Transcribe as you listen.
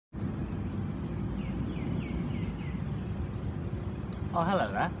Oh,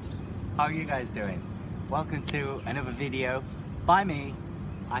 hello there. How are you guys doing? Welcome to another video by me,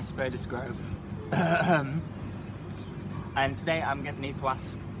 Asperger's Grove. And today I'm going to need to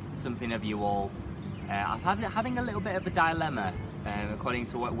ask something of you all. I'm having a little bit of a dilemma according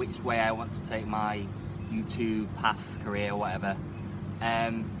to which way I want to take my YouTube path, career, whatever.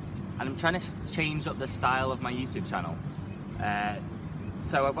 And I'm trying to change up the style of my YouTube channel.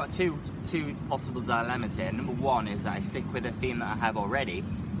 So I've got two possible dilemmas here. Number one is that I stick with a theme that I have already,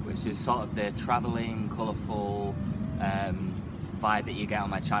 which is sort of the travelling, colourful vibe that you get on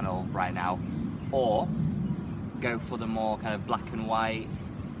my channel right now, or go for the more kind of black and white,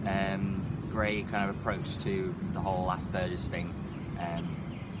 grey kind of approach to the whole Asperger's thing.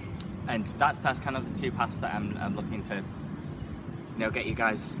 And that's kind of the two paths that I'm looking to,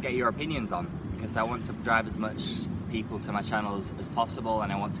 get your opinions on, because I want to drive as much people to my channels as possible,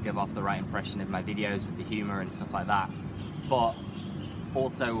 and I want to give off the right impression of my videos with the humour and stuff like that. But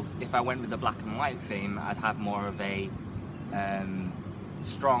also, if I went with the black and white theme, I'd have more of a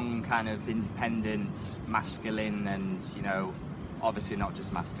strong kind of independent, masculine, and obviously not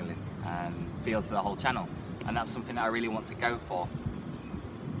just masculine, feel to the whole channel. And that's something that I really want to go for,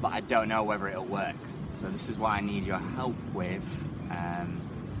 but I don't know whether it'll work. So this is what I need your help with.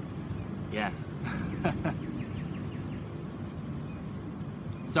 Yeah.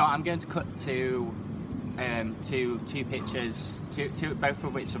 So I'm going to cut to two pictures, both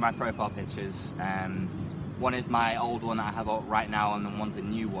of which are my profile pictures. One is my old one that I have up right now, and then one's a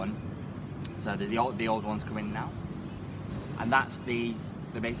new one. So the old one's coming now, and that's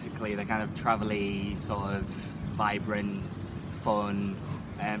basically the kind of travel-y, sort of vibrant, fun,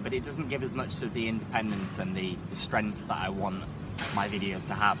 but it doesn't give as much of the independence and the strength that I want my videos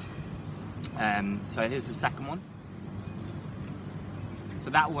to have. So here's the second one. So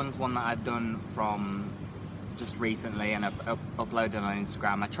that one's one that I've done from just recently, and I've uploaded on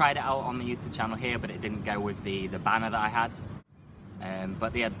Instagram. I tried it out on the YouTube channel here, but it didn't go with the banner that I had.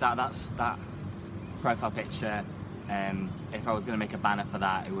 But yeah, that's that profile picture. If I was going to make a banner for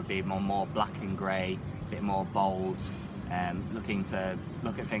that, it would be more black and grey, a bit more bold, looking to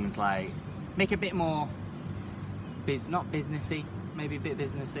look at things like, make a bit more, not businessy, maybe a bit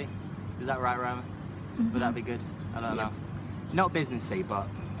businessy. Is that right, Rama? Mm-hmm. Would that be good? I don't know. Not businessy, but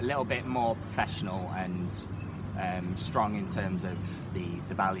a little bit more professional and strong in terms of the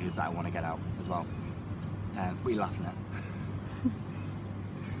values that I want to get out as well. What are you laughing at?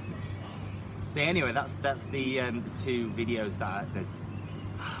 So anyway, that's the two videos that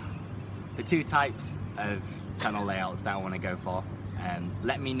the two types of channel layouts that I want to go for.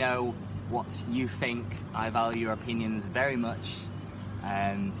 Let me know what you think. I value your opinions very much,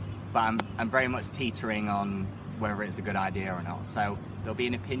 but I'm very much teetering on whether it's a good idea or not. So there'll be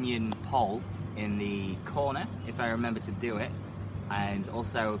an opinion poll in the corner if I remember to do it, and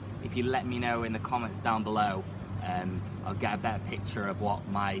also if you let me know in the comments down below, I'll get a better picture of what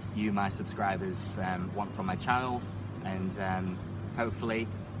my subscribers want from my channel, and hopefully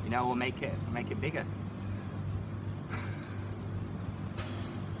we'll make it bigger.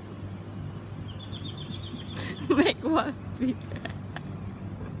 Make what bigger?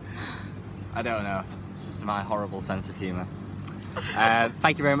 I don't know. It's just my horrible sense of humour.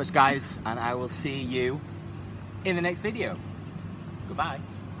 Thank you very much, guys, and I will see you in the next video. Goodbye.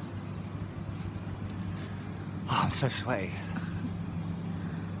 Oh, I'm so sweaty.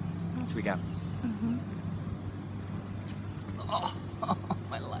 Should we go? Mm-hmm. Oh,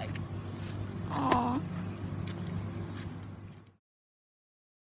 my leg. Aww.